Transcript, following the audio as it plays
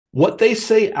What they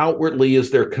say outwardly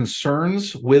is their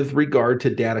concerns with regard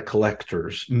to data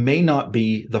collectors may not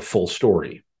be the full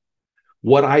story.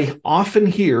 What I often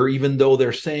hear, even though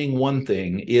they're saying one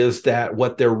thing, is that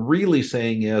what they're really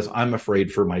saying is, I'm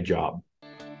afraid for my job.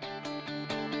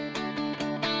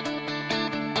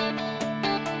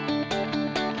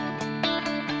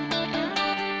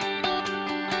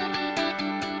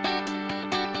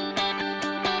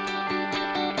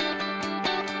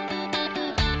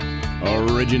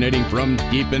 Originating from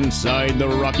deep inside the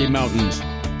Rocky Mountains,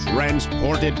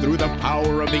 transported through the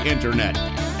power of the internet,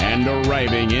 and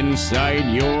arriving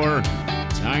inside your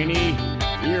tiny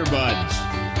earbuds.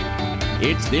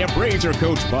 It's the Appraiser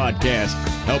Coach Podcast,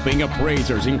 helping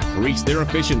appraisers increase their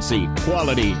efficiency,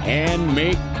 quality, and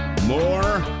make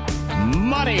more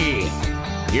money.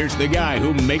 Here's the guy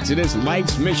who makes it his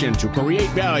life's mission to create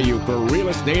value for real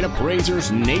estate appraisers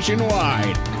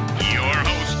nationwide. Your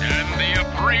host and the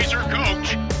Appraiser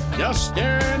Coach,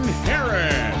 Dustin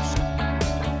Harris.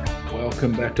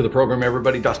 Welcome back to the program,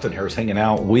 everybody. Dustin Harris hanging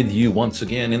out with you once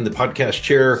again in the podcast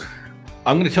chair.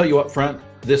 I'm going to tell you up front,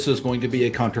 this is going to be a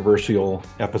controversial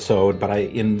episode, but I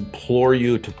implore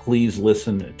you to please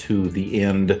listen to the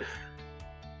end,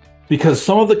 because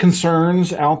some of the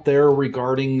concerns out there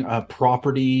regarding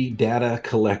property data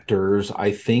collectors,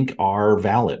 I think, are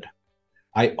valid.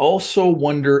 I also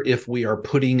wonder if we are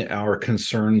putting our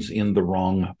concerns in the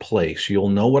wrong place. You'll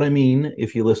know what I mean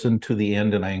if you listen to the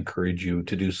end, and I encourage you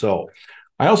to do so.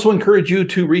 I also encourage you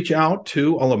to reach out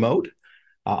to Alamode.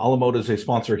 Alamode is a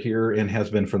sponsor here and has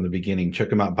been from the beginning. Check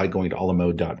them out by going to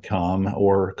alamode.com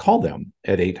or call them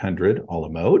at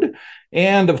 800-ALAMODE.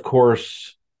 And of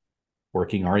course,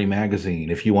 Working RE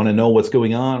Magazine. If you want to know what's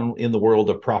going on in the world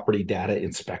of property data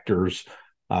inspectors,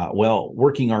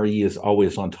 Working RE is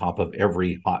always on top of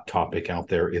every hot topic out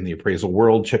there in the appraisal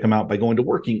world. Check them out by going to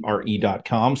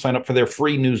workingre.com. Sign up for their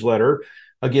free newsletter.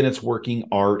 Again, it's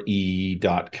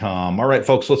workingre.com. All right,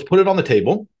 folks, let's put it on the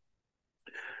table.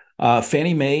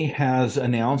 Fannie Mae has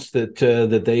announced that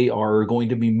they are going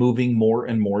to be moving more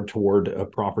and more toward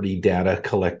property data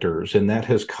collectors, and that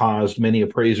has caused many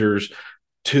appraisers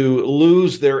to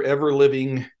lose their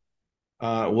ever-living,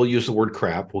 we'll use the word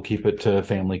crap, we'll keep it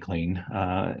family clean,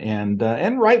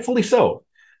 and rightfully so.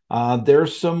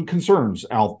 There's some concerns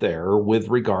out there with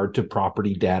regard to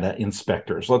property data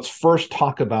inspectors. Let's first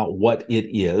talk about what it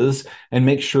is and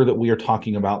make sure that we are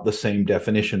talking about the same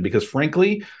definition, because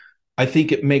frankly, I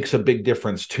think it makes a big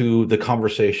difference to the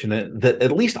conversation that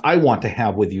at least I want to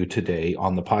have with you today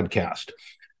on the podcast.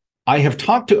 I have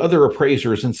talked to other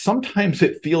appraisers, and sometimes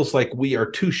it feels like we are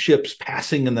two ships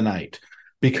passing in the night,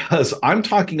 because I'm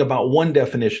talking about one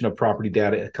definition of property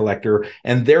data collector,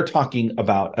 and they're talking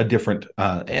about a different.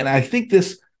 And I think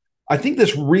this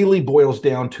really boils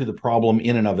down to the problem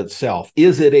in and of itself.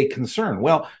 Is it a concern?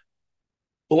 Well,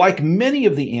 like many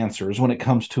of the answers when it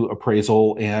comes to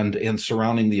appraisal and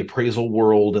surrounding the appraisal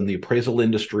world and the appraisal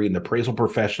industry and the appraisal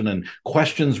profession and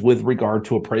questions with regard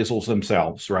to appraisals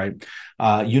themselves, right?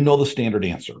 You know the standard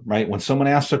answer, right? When someone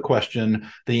asks a question,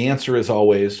 the answer is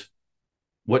always,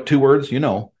 what two words?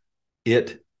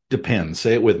 It depends.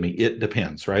 Say it with me. It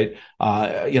depends, right?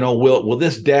 Will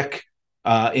this deck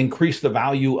increase the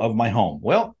value of my home?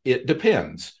 Well, it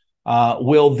depends.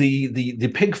 Will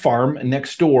the pig farm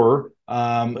next door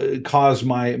cause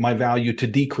my value to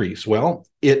decrease? Well,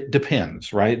 it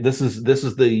depends, right? This is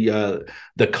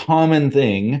the common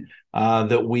thing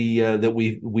that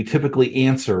we typically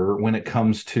answer when it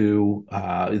comes to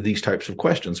these types of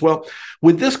questions. Well,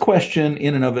 with this question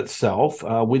in and of itself,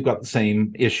 we've got the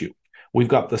same issue. We've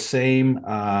got the same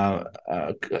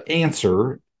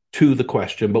answer to the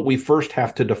question, but we first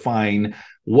have to define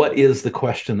what is the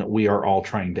question that we are all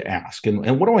trying to ask.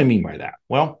 And what do I mean by that?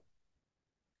 Well,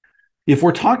 if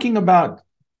we're talking about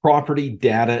property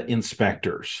data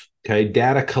inspectors, okay,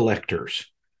 data collectors,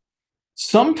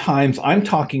 sometimes I'm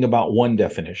talking about one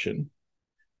definition,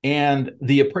 and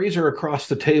the appraiser across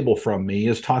the table from me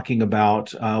is talking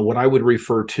about what I would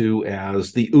refer to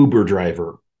as the Uber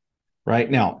driver, right?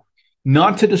 Now,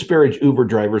 not to disparage Uber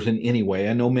drivers in any way.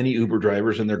 I know many Uber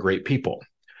drivers, and they're great people.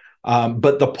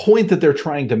 But the point that they're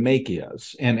trying to make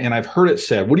is, and I've heard it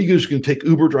said, what are you guys going to take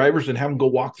Uber drivers and have them go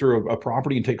walk through a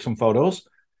property and take some photos?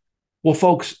 Well,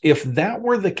 folks, if that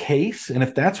were the case, and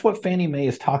if that's what Fannie Mae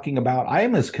is talking about, I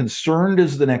am as concerned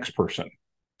as the next person.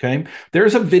 Okay,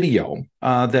 there's a video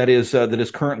that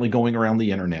is currently going around the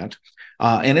internet,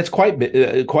 and it's quite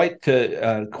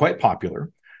popular.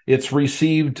 It's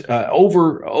received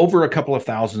over a couple of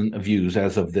thousand views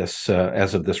as of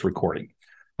this recording.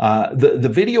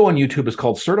 The video on YouTube is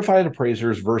called Certified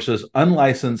Appraisers versus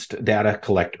Unlicensed Data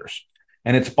Collectors.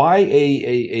 and it's by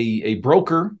a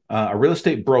broker, a real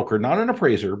estate broker, not an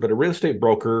appraiser, but a real estate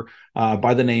broker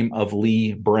by the name of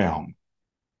Lee Brown.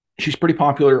 She's pretty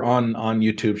popular on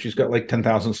YouTube. She's got like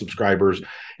 10,000 subscribers,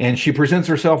 and she presents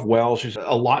herself well. She's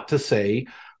a lot to say,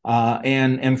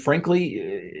 and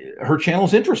frankly, her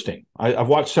channel's interesting. I've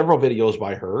watched several videos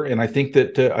by her, and I think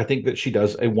that she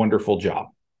does a wonderful job.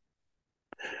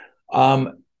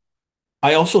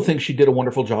 I also think she did a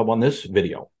wonderful job on this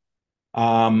video.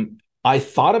 I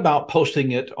thought about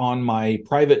posting it on my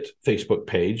private Facebook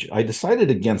page. I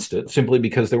decided against it simply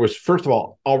because there was, first of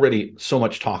all, already so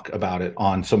much talk about it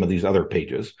on some of these other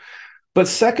pages. But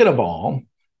second of all,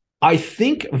 I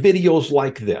think videos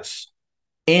like this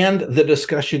and the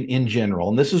discussion in general,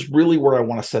 and this is really where I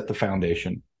want to set the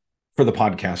foundation for the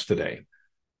podcast today,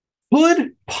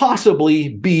 could possibly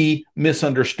be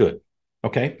misunderstood.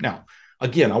 Okay. Now,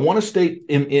 again, I want to state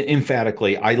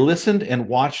emphatically, I listened and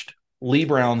watched Lee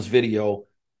Brown's video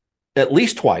at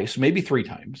least twice, maybe 3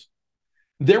 times.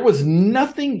 There was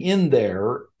nothing in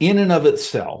there in and of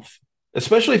itself,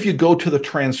 especially if you go to the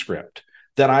transcript,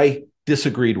 that I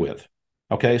disagreed with.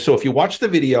 Okay, so if you watch the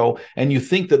video and you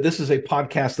think that this is a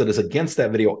podcast that is against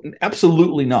that video,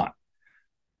 absolutely not.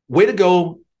 Way to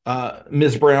go,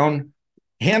 Ms. Brown.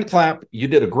 Hand clap. You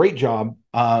did a great job.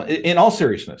 In all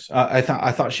seriousness, I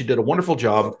thought she did a wonderful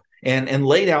job and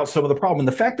laid out some of the problem. And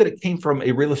the fact that it came from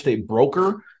a real estate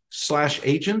broker /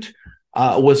 agent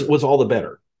was all the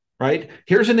better, right?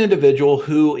 Here's an individual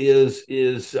who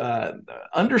is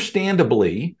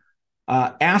understandably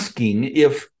asking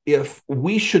if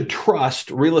we should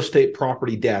trust real estate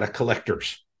property data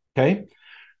collectors. Okay.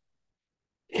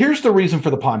 Here's the reason for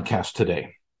the podcast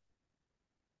today.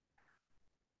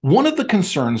 One of the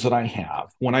concerns that I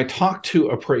have when I talk to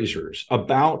appraisers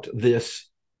about this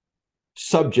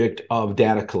subject of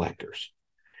data collectors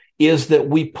is that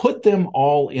we put them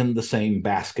all in the same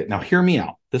basket. Now, hear me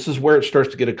out. This is where it starts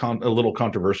to get a little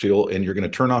controversial, and you're going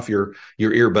to turn off your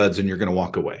earbuds and you're going to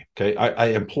walk away. Okay. I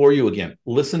implore you again,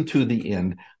 listen to the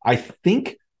end. I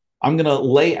think I'm going to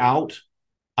lay out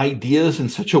ideas in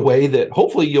such a way that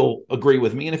hopefully you'll agree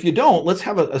with me. And if you don't, let's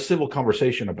have a civil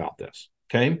conversation about this.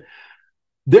 Okay.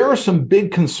 There are some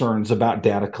big concerns about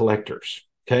data collectors.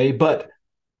 Okay. But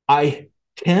I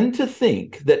tend to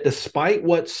think that despite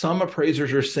what some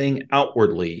appraisers are saying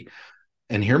outwardly,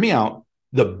 and hear me out,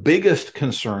 the biggest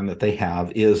concern that they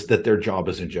have is that their job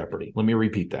is in jeopardy. Let me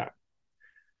repeat that.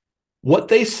 What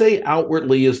they say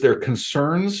outwardly is their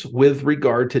concerns with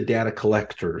regard to data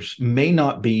collectors may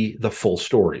not be the full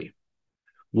story.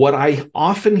 What I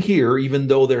often hear, even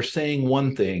though they're saying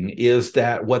one thing, is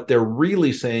that what they're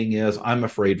really saying is, I'm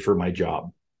afraid for my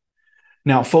job.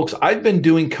 Now, folks, I've been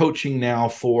doing coaching now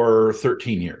for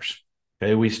 13 years.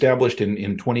 Okay, we established in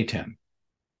 2010.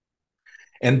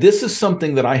 And this is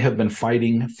something that I have been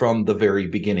fighting from the very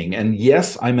beginning. And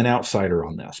yes, I'm an outsider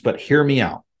on this, but hear me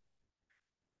out.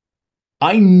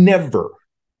 I never,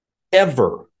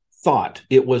 ever thought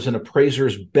it was an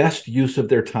appraiser's best use of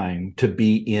their time to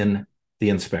be in the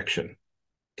inspection.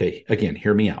 Okay, again,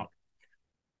 hear me out.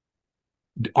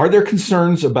 Are there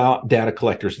concerns about data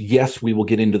collectors? Yes, we will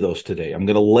get into those today. I'm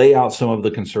going to lay out some of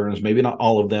the concerns, maybe not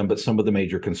all of them, but some of the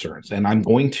major concerns. And I'm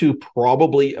going to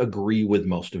probably agree with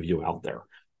most of you out there.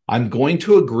 I'm going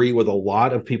to agree with a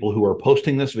lot of people who are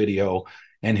posting this video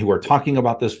and who are talking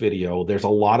about this video. There's a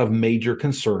lot of major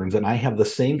concerns, and I have the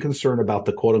same concern about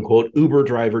the quote unquote Uber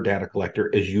driver data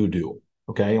collector as you do.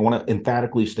 Okay, I want to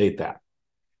emphatically state that.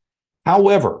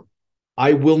 However,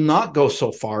 I will not go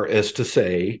so far as to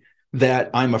say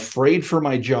that I'm afraid for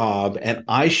my job and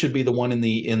I should be the one in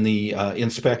the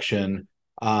inspection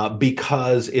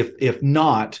because if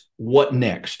not, what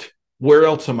next? Where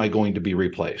else am I going to be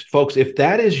replaced? Folks, if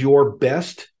that is your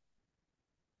best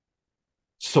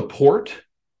support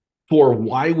for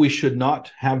why we should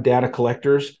not have data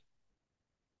collectors,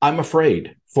 I'm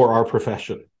afraid for our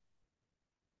profession.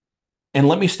 And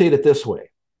let me state it this way.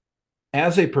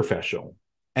 As a professional,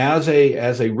 as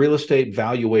a real estate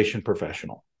valuation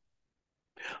professional,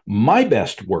 my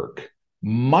best work,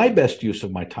 my best use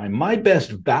of my time, my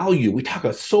best value, we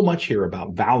talk so much here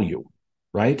about value,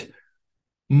 right?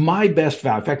 My best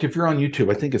value. In fact, if you're on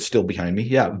YouTube, I think it's still behind me.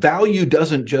 Yeah, value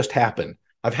doesn't just happen.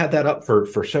 I've had that up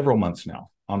for several months now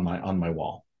on my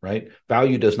wall, right?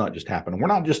 Value does not just happen. And we're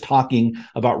not just talking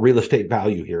about real estate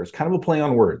value here. It's kind of a play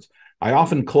on words. I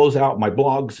often close out my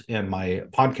blogs and my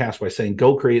podcasts by saying,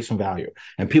 go create some value.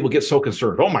 And people get so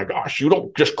concerned. Oh my gosh, you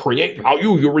don't just create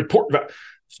value, you report value.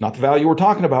 It's not the value we're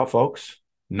talking about, folks.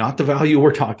 Not the value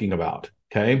we're talking about,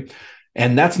 okay?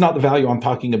 And that's not the value I'm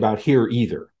talking about here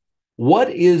either.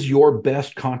 What is your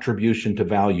best contribution to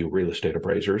value, real estate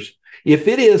appraisers? If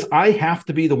it is, I have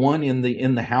to be the one in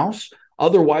the house,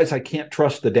 otherwise I can't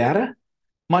trust the data,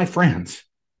 my friends,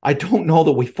 I don't know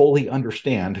that we fully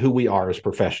understand who we are as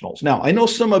professionals. Now, I know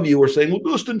some of you are saying, well,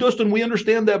 Dustin, we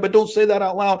understand that, but don't say that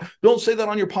out loud. Don't say that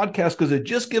on your podcast because it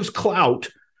just gives clout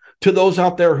to those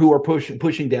out there who are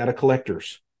pushing data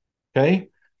collectors. Okay?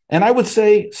 And I would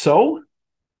say, so,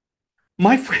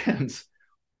 my friends,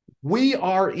 we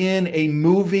are in a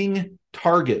moving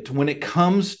target when it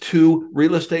comes to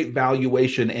real estate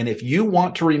valuation. And if you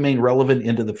want to remain relevant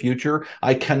into the future,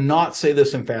 I cannot say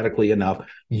this emphatically enough.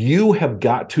 You have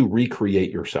got to recreate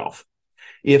yourself.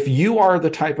 If you are the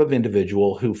type of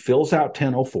individual who fills out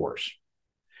 1004s,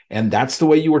 and that's the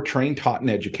way you were trained, taught,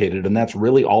 and educated, and that's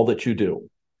really all that you do,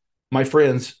 my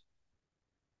friends,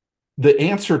 the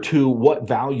answer to what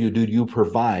value do you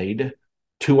provide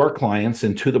to our clients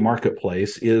and to the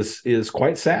marketplace is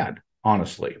quite sad,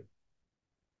 honestly.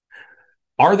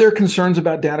 Are there concerns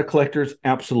about data collectors?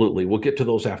 Absolutely. We'll get to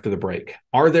those after the break.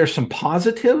 Are there some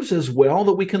positives as well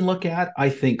that we can look at? I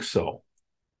think so.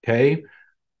 Okay.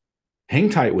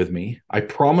 Hang tight with me. I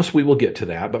promise we will get to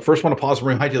that. But first, I want to pause and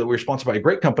remind you that we're sponsored by a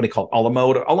great company called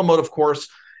Alamode. Alamode, of course,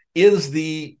 is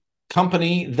the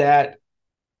company that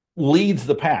leads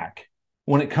the pack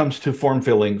when it comes to form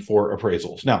filling for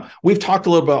appraisals. Now, we've talked a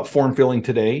little about form filling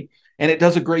today, and it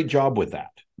does a great job with that,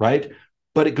 right?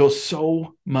 But it goes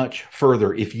so much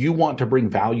further. If you want to bring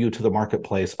value to the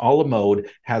marketplace, Alamode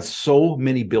has so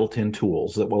many built-in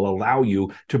tools that will allow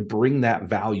you to bring that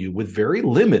value with very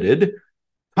limited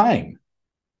time.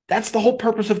 That's the whole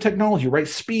purpose of technology, right?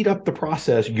 Speed up the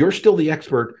process. You're still the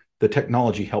expert. The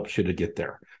technology helps you to get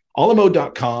there.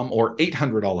 Alamode.com or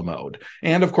 800 Alamode.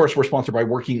 And of course, we're sponsored by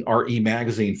Working RE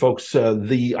Magazine. Folks,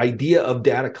 the idea of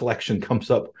data collection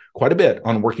comes up quite a bit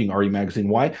on Working RE Magazine.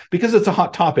 Why? Because it's a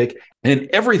hot topic, and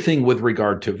everything with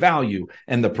regard to value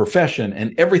and the profession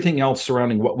and everything else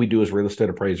surrounding what we do as real estate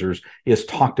appraisers is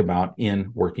talked about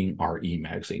in Working RE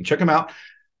Magazine. Check them out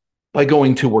by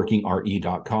going to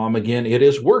workingre.com. Again, it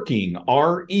is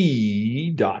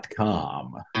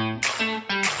workingre.com.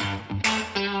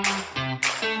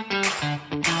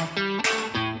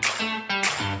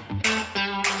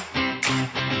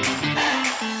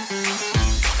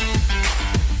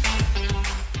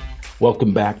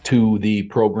 Welcome back to the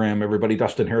program, everybody.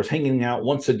 Dustin Harris hanging out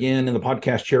once again in the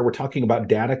podcast chair. We're talking about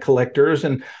data collectors,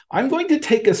 and I'm going to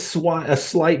take a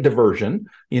slight diversion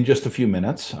in just a few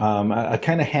minutes. I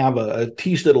kind of have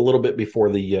teased it a little bit before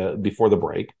the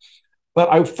break,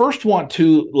 but I first want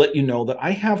to let you know that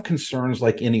I have concerns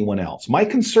like anyone else. My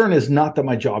concern is not that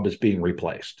my job is being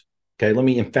replaced. Okay, let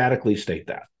me emphatically state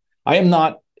that. I am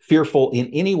not fearful in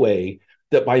any way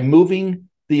that by moving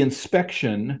the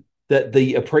inspection that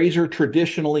the appraiser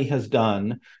traditionally has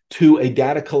done to a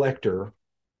data collector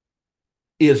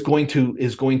is going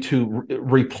to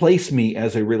replace me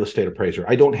as a real estate appraiser.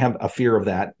 I don't have a fear of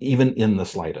that, even in the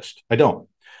slightest. I don't.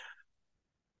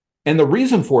 And the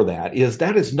reason for that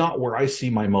is not where I see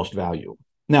my most value.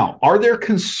 Now, are there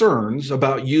concerns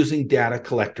about using data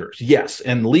collectors? Yes.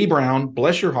 And Lee Brown,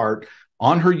 bless your heart,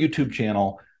 on her YouTube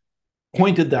channel,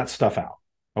 pointed that stuff out.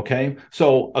 Okay.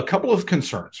 So a couple of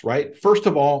concerns, right? First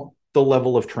of all, the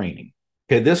level of training.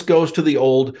 Okay, this goes to the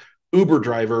old Uber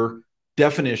driver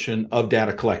definition of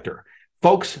data collector.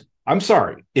 Folks, I'm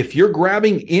sorry. If you're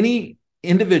grabbing any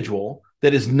individual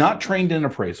that is not trained in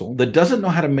appraisal, that doesn't know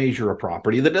how to measure a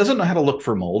property, that doesn't know how to look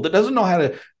for mold, that doesn't know how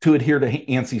to adhere to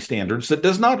ANSI standards, that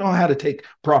does not know how to take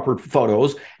proper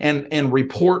photos and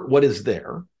report what is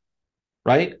there,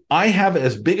 right? I have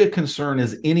as big a concern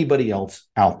as anybody else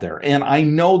out there. And I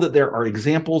know that there are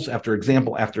examples after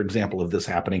example after example of this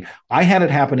happening. I had it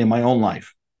happen in my own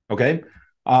life, okay?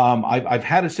 I've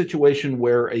had a situation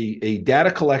where a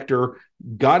data collector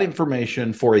got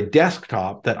information for a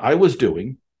desktop that I was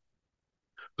doing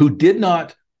who did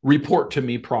not report to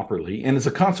me properly, and as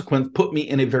a consequence, put me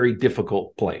in a very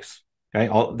difficult place. Okay,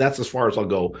 that's as far as I'll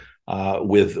go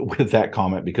with that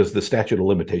comment, because the statute of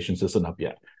limitations isn't up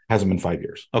yet. Hasn't been 5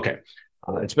 years. Okay,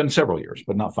 it's been several years,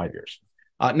 but not 5 years.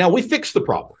 Now, we fixed the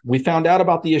problem. We found out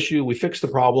about the issue. We fixed the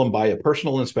problem by a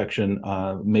personal inspection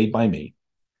made by me.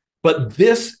 But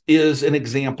this is an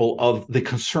example of the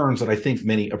concerns that I think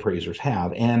many appraisers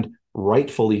have, and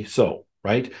rightfully so,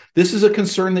 right? This is a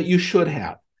concern that you should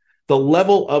have. The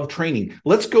level of training.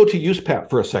 Let's go to USPAP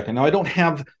for a second. Now, I don't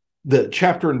have the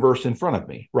chapter and verse in front of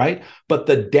me, right? But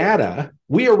the data,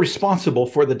 we are responsible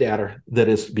for the data that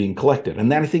is being collected.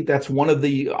 And I think that's one of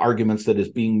the arguments that is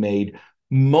being made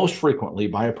most frequently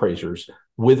by appraisers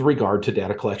with regard to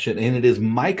data collection. And it is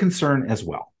my concern as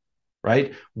well.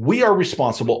 right? We are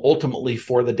responsible ultimately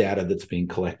for the data that's being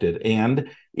collected. And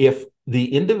if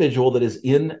the individual that is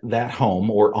in that home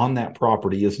or on that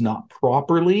property is not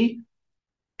properly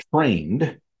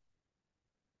trained,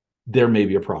 there may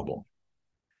be a problem.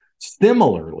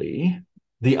 Similarly,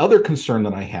 the other concern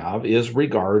that I have is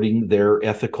regarding their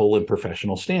ethical and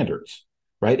professional standards,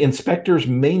 right? Inspectors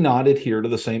may not adhere to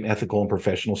the same ethical and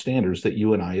professional standards that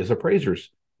you and I as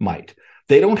appraisers might.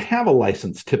 They don't have a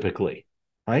license typically,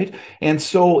 right? And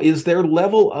so is their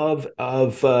level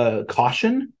of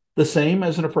caution the same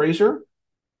as an appraiser?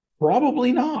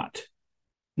 Probably not.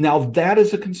 Now, that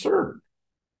is a concern.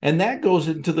 And that goes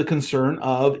into the concern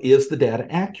of, is the data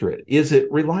accurate? Is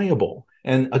it reliable?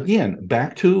 And again,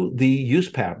 back to the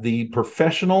USPAP, the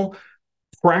professional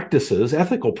practices,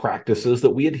 ethical practices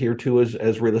that we adhere to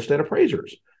as real estate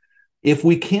appraisers. If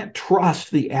we can't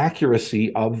trust the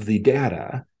accuracy of the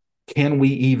data, can we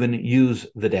even use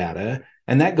the data?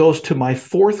 And that goes to my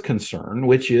fourth concern,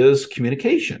 which is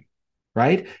communication.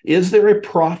 Right? Is there a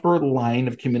proper line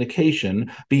of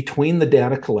communication between the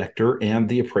data collector and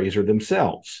the appraiser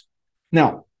themselves?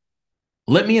 Now,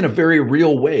 let me in a very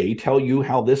real way tell you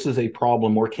how this is a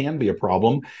problem or can be a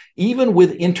problem, even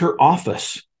with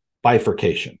inter-office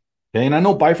bifurcation. Okay, and I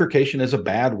know bifurcation is a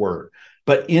bad word,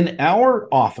 but in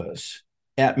our office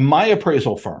at my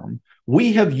appraisal firm,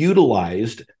 we have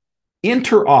utilized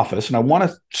inter-office, and I want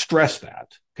to stress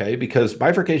that, okay, because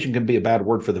bifurcation can be a bad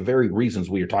word for the very reasons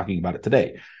we are talking about it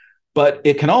today. But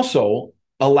it can also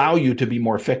allow you to be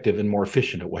more effective and more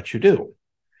efficient at what you do.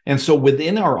 And so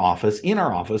within our office, in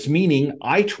our office, meaning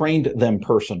I trained them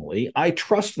personally, I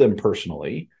trust them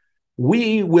personally,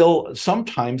 we will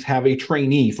sometimes have a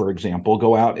trainee, for example,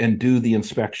 go out and do the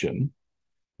inspection.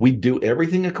 We do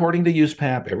everything according to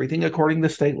USPAP, everything according to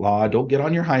state law. Don't get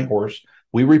on your high horse.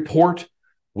 We report.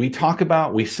 We talk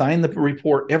about, we sign the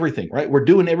report, everything, right? We're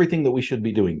doing everything that we should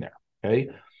be doing there, okay?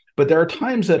 But there are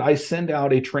times that I send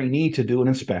out a trainee to do an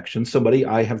inspection, somebody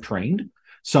I have trained,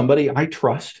 somebody I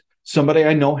trust, somebody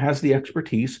I know has the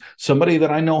expertise, somebody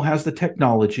that I know has the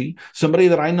technology, somebody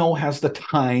that I know has the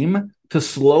time to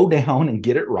slow down and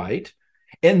get it right.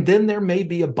 And then there may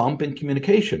be a bump in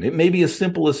communication. It may be as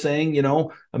simple as saying,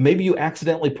 maybe you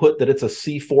accidentally put that it's a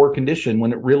C4 condition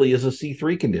when it really is a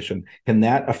C3 condition. Can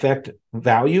that affect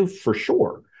value? For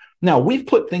sure. Now, we've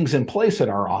put things in place at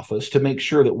our office to make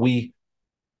sure that we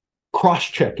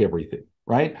cross-check everything,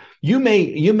 right? You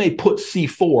may put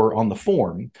C4 on the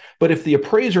form, but if the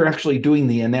appraiser actually doing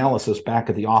the analysis back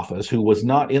at the office, who was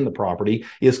not in the property,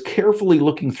 is carefully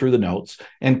looking through the notes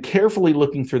and carefully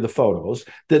looking through the photos,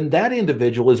 then that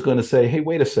individual is going to say, hey,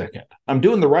 wait a second, I'm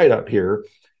doing the write-up here,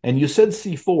 and you said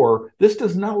C4. This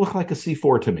does not look like a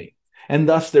C4 to me. And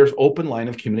thus, there's open line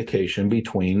of communication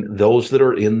between those that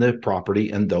are in the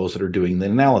property and those that are doing the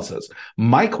analysis.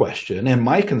 My question and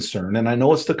my concern, and I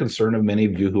know it's the concern of many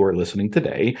of you who are listening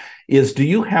today, is do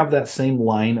you have that same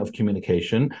line of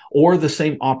communication or the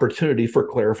same opportunity for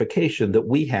clarification that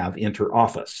we have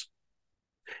inter-office?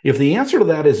 If the answer to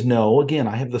that is no, again,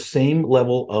 I have the same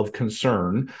level of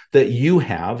concern that you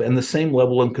have and the same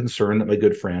level of concern that my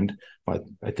good friend,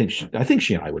 I think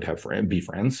she and I would be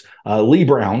friends, Lee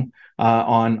Brown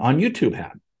on YouTube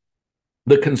had.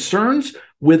 The concerns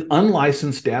with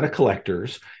unlicensed data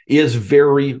collectors is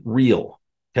very real.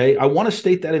 Okay, I want to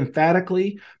state that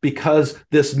emphatically because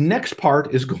this next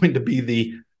part is going to be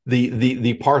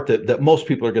the part that most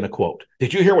people are going to quote.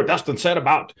 Did you hear what Dustin said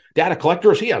about data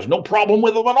collectors? He has no problem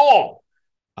with them at all.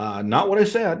 Not what I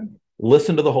said.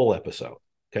 Listen to the whole episode.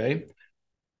 Okay.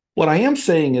 What I am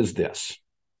saying is this.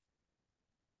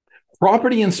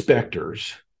 Property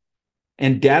inspectors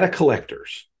and data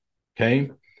collectors,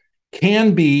 okay,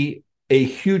 can be a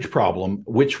huge problem,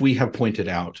 which we have pointed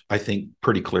out, I think,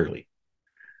 pretty clearly.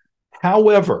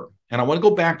 However, and I want to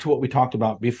go back to what we talked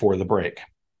about before the break.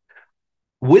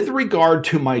 With regard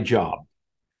to my job,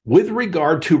 with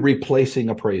regard to replacing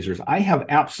appraisers, I have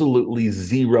absolutely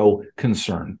zero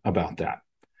concern about that.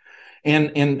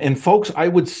 And folks, I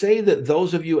would say that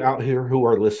those of you out here who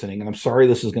are listening, and I'm sorry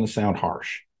this is going to sound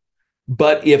harsh,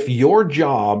 but if your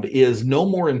job is no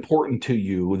more important to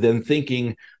you than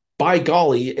thinking, by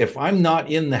golly, if I'm not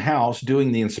in the house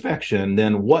doing the inspection,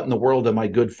 then what in the world am I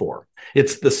good for?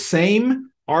 It's the same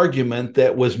argument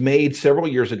that was made several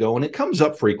years ago, and it comes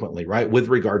up frequently, right, with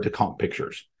regard to comp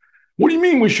pictures. What do you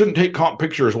mean we shouldn't take comp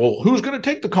pictures? Well, who's going to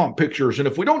take the comp pictures? And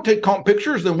if we don't take comp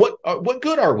pictures, then what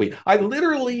good are we? I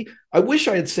wish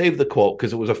I had saved the quote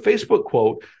because it was a Facebook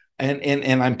quote,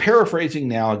 and I'm paraphrasing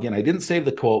now. Again, I didn't save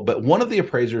the quote, but one of the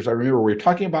appraisers, I remember we were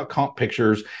talking about comp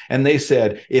pictures, and they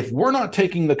said, if we're not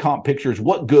taking the comp pictures,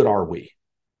 what good are we?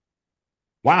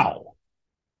 Wow.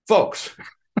 Folks,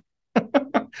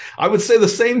 I would say the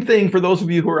same thing for those of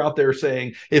you who are out there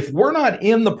saying, if we're not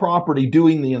in the property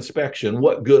doing the inspection,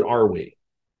 what good are we?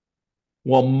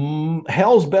 Well,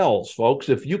 hell's bells, folks.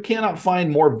 If you cannot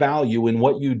find more value in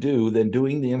what you do than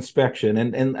doing the inspection,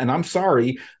 and I'm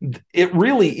sorry, it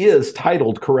really is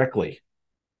titled correctly.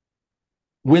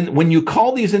 When you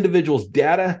call these individuals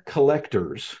data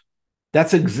collectors,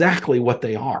 that's exactly what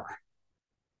they are.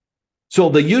 So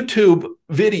the YouTube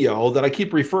video that I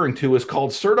keep referring to is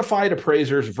called Certified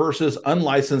Appraisers versus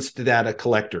Unlicensed Data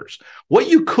Collectors. What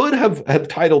you could have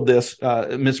titled this,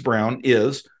 Ms. Brown,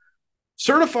 is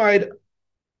Certified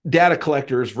Data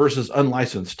Collectors versus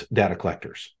Unlicensed Data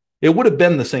Collectors. It would have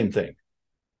been the same thing,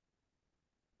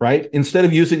 right? Instead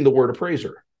of using the word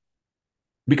appraiser.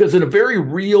 Because in a very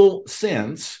real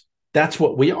sense, that's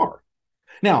what we are.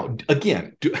 Now,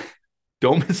 again,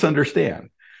 don't misunderstand.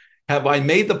 Have I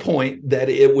made the point that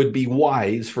it would be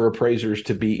wise for appraisers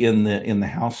to be in the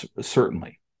house?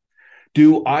 Certainly.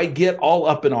 Do I get all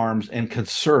up in arms and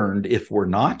concerned if we're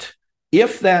not?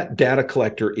 If that data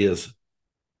collector is,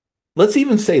 let's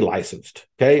even say licensed,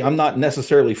 okay? I'm not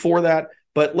necessarily for that,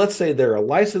 but let's say they're a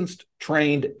licensed,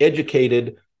 trained,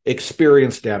 educated,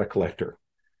 experienced data collector.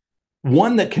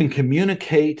 One that can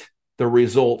communicate the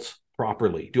results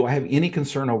properly. Do I have any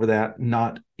concern over that?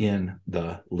 Not in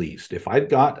the least. If I've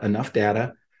got enough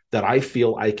data that I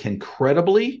feel I can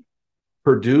credibly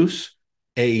produce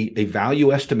a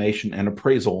value estimation and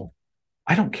appraisal,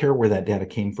 I don't care where that data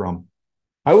came from.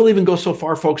 I will even go so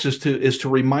far, folks, as to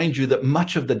remind you that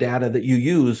much of the data that you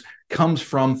use comes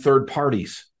from third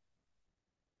parties.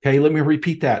 Okay, let me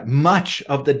repeat that. Much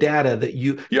of the data that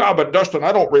yeah, but Dustin,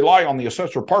 I don't rely on the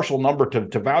assessor parcel number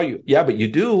to value. Yeah, but you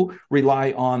do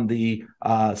rely on the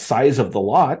size of the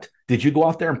lot. Did you go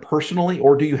out there and personally,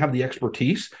 or do you have the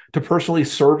expertise to personally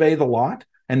survey the lot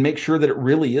and make sure that it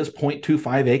really is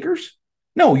 0.25 acres?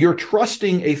 No, you're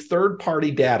trusting a third-party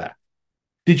data.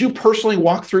 Did you personally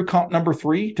walk through comp number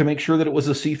 3 to make sure that it was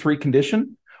a C3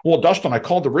 condition? Well, Dustin, I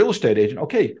called the real estate agent.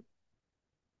 Okay,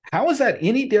 how is that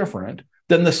any different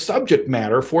than the subject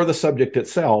matter for the subject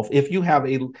itself if you have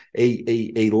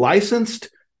a licensed,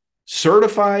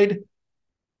 certified,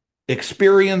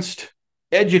 experienced,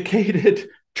 educated,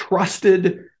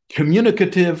 trusted,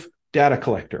 communicative data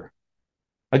collector?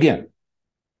 Again,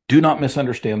 do not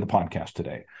misunderstand the podcast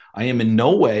today. I am in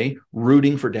no way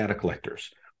rooting for data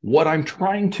collectors. What I'm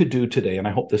trying to do today, and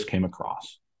I hope this came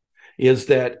across, is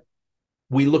that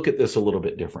we look at this a little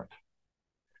bit different.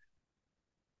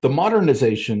 The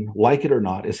modernization, like it or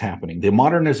not, is happening. The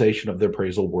modernization of the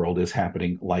appraisal world is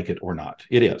happening, like it or not.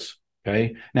 It is.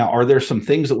 Okay. Now, are there some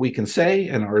things that we can say,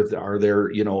 and are there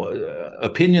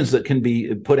opinions that can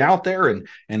be put out there,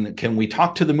 and can we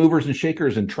talk to the movers and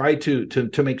shakers and try to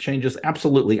make changes?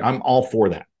 Absolutely, I'm all for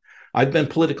that. I've been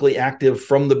politically active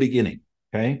from the beginning.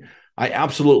 Okay. I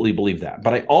absolutely believe that.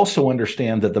 But I also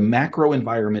understand that the macro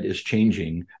environment is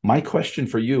changing. My question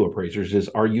for you, appraisers, is,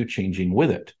 are you changing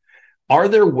with it? Are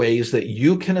there ways that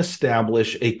you can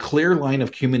establish a clear line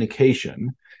of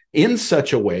communication in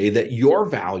such a way that your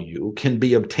value can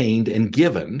be obtained and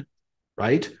given,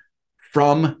 right,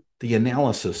 from the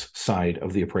analysis side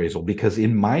of the appraisal? Because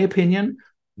in my opinion,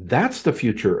 that's the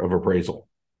future of appraisal.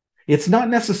 It's not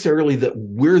necessarily that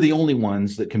we're the only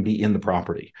ones that can be in the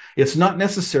property. It's not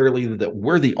necessarily that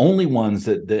we're the only ones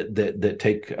that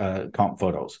take comp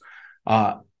photos.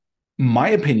 My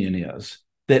opinion is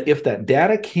that if that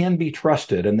data can be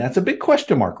trusted, and that's a big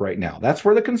question mark right now, that's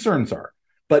where the concerns are.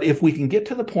 But if we can get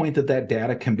to the point that that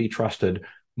data can be trusted,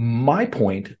 my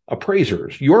point,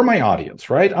 appraisers, you're my audience,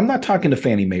 right? I'm not talking to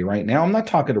Fannie Mae right now. I'm not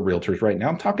talking to realtors right now.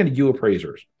 I'm talking to you,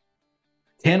 appraisers.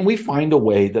 Can we find a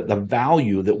way that the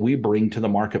value that we bring to the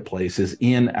marketplace is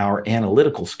in our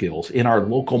analytical skills, in our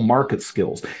local market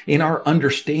skills, in our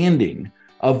understanding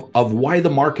of why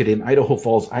the market in Idaho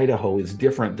Falls, Idaho is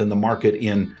different than the market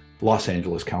in Los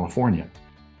Angeles, California?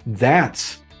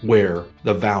 That's where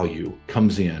the value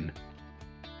comes in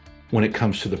when it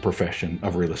comes to the profession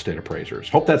of real estate appraisers.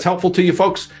 Hope that's helpful to you,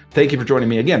 folks. Thank you for joining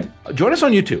me again. Join us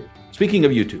on YouTube. Speaking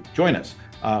of YouTube, join us.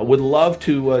 Would love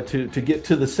to get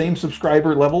to the same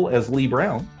subscriber level as Lee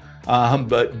Brown,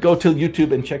 but go to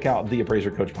YouTube and check out the Appraiser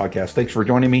Coach podcast. Thanks for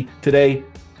joining me today,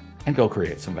 and go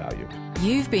create some value.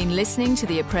 You've been listening to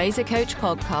the Appraiser Coach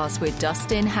podcast with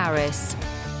Dustin Harris.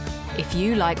 If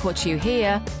you like what you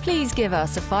hear, please give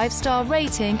us a 5-star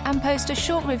rating and post a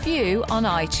short review on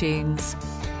iTunes.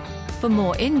 For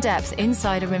more in-depth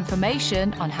insider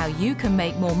information on how you can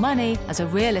make more money as a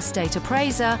real estate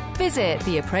appraiser, visit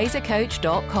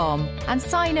theappraisercoach.com and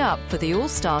sign up for the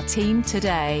All-Star team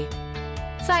today.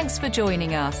 Thanks for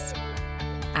joining us.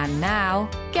 And now,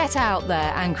 get out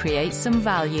there and create some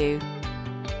value.